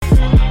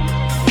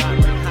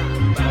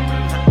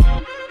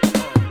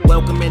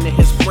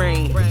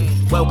brain.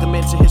 Welcome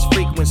into his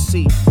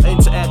frequency.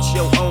 Enter at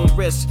your own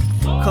risk.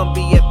 Come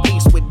be at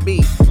peace with me.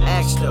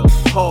 Ask the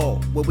Paul,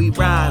 where we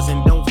rise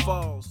and don't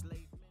fall.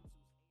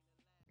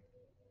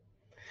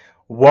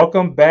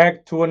 Welcome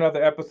back to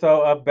another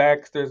episode of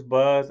Baxter's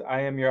Buzz.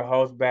 I am your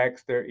host,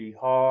 Baxter E.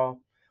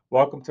 Hall.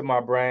 Welcome to my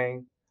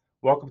brain.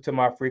 Welcome to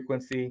my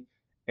frequency.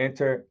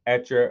 Enter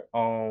at your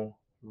own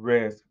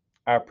risk.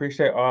 I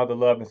appreciate all the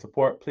love and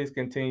support. Please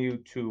continue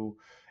to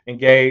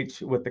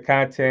engage with the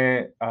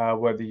content,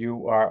 whether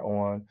you are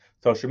on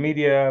social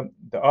media,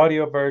 the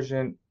audio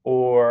version,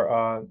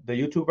 or the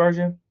YouTube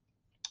version.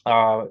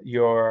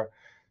 Your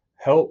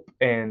help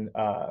and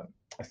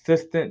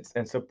assistance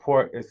and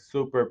support is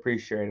super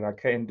appreciated. I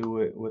couldn't do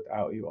it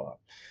without you all.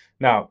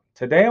 Now,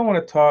 today I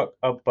want to talk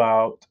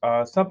about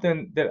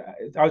something that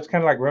I was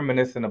kind of like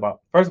reminiscing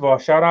about. First of all,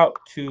 shout out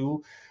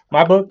to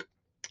my book,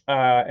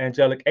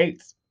 Angelic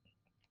Eights,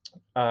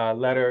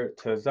 Letter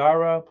to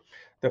Zara.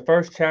 The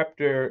first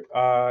chapter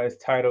is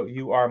titled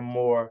You Are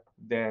More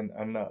Than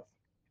Enough.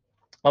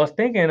 I was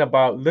thinking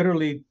about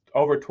literally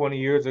over 20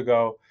 years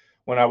ago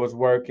when I was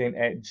working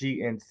at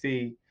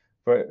GNC.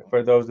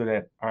 For those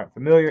that aren't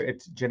familiar,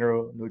 it's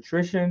General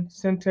Nutrition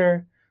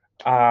Center.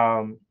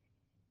 Um,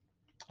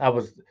 I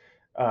was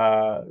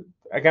uh,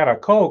 I got a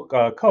cold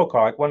call,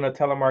 like one of the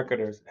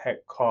telemarketers had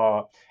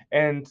called,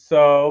 and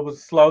so it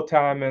was slow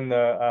time in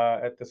the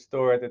at the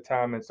store at the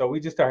time, and so we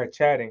just started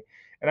chatting.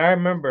 And I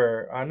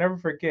remember, I'll never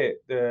forget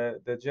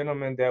the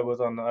gentleman that was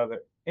on the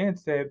other end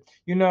said,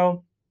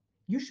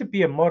 you should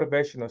be a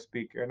motivational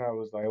speaker. And I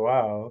was like,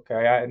 wow,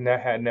 okay.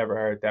 Had never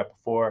heard that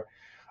before.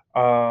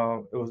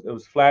 It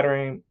was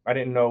flattering. I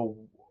didn't know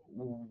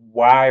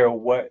why or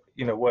what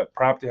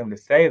prompted him to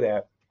say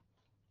that.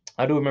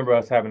 I do remember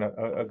us having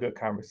a good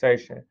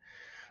conversation.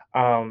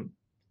 Um,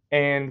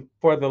 and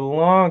for the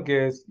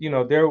longest,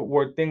 there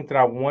were things that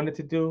I wanted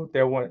to do.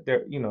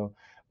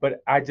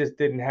 But I just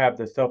didn't have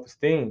the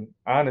self-esteem.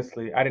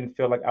 Honestly, I didn't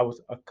feel like I was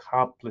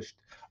accomplished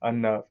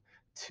enough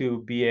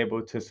to be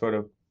able to sort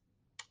of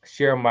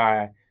share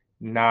my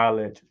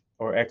knowledge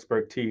or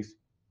expertise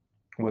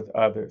with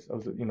others.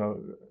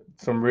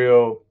 Some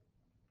real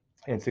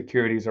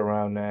insecurities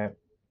around that.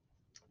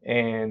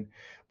 And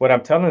what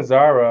I'm telling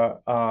Zara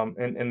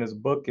in this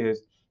book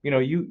is,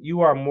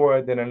 you are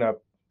more than enough.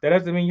 That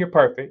doesn't mean you're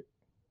perfect.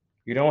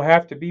 You don't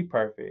have to be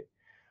perfect,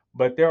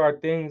 but there are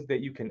things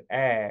that you can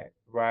add,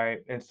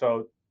 right? And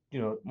so,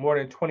 more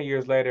than 20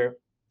 years later,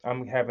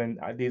 I'm having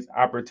these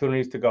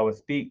opportunities to go and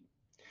speak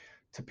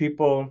to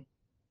people,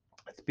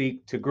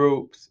 speak to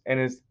groups, and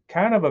it's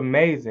kind of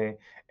amazing.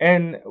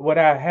 And what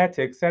I had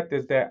to accept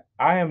is that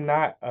I am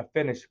not a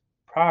finished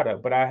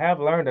product, but I have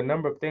learned a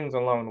number of things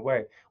along the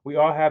way. We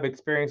all have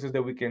experiences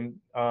that we can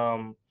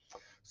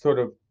sort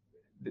of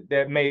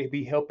that may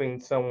be helping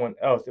someone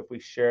else if we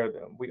share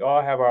them. We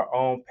all have our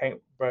own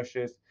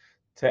paintbrushes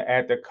to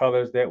add the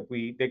colors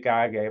that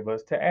God gave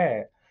us to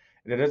add.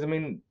 That doesn't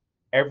mean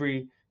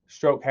every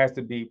stroke has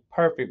to be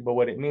perfect, but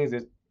what it means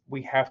is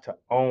we have to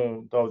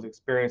own those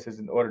experiences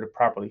in order to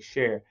properly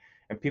share.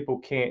 And people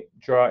can't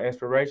draw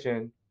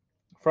inspiration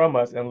from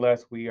us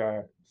unless we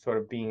are sort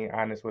of being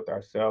honest with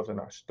ourselves and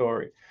our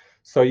story.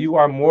 So you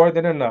are more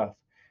than enough.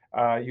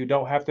 You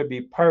don't have to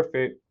be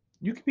perfect.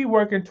 You can be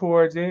working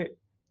towards it.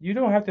 You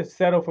don't have to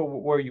settle for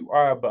where you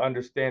are, but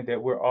understand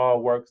that we're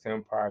all works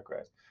in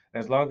progress.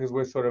 And as long as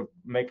we're sort of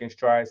making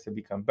strides to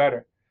become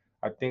better,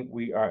 I think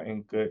we are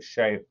in good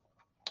shape.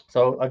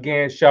 So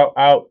again, shout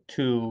out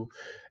to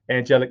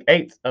Angelic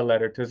Eights, A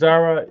Letter to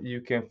Zara.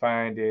 You can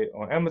find it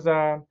on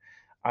Amazon,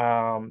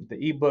 the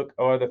ebook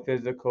or the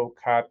physical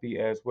copy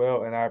as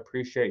well. And I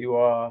appreciate you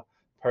all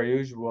per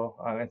usual.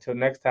 Until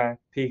next time,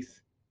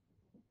 peace.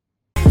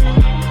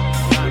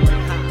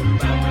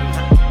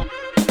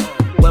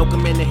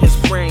 Welcome into his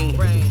brain.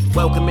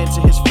 Welcome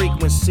into his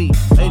frequency.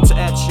 Enter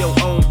at your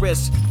own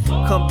risk.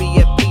 Come be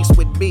at peace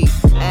with me.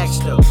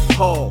 Ask the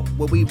Paul,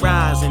 where we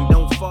rise and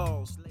don't fall.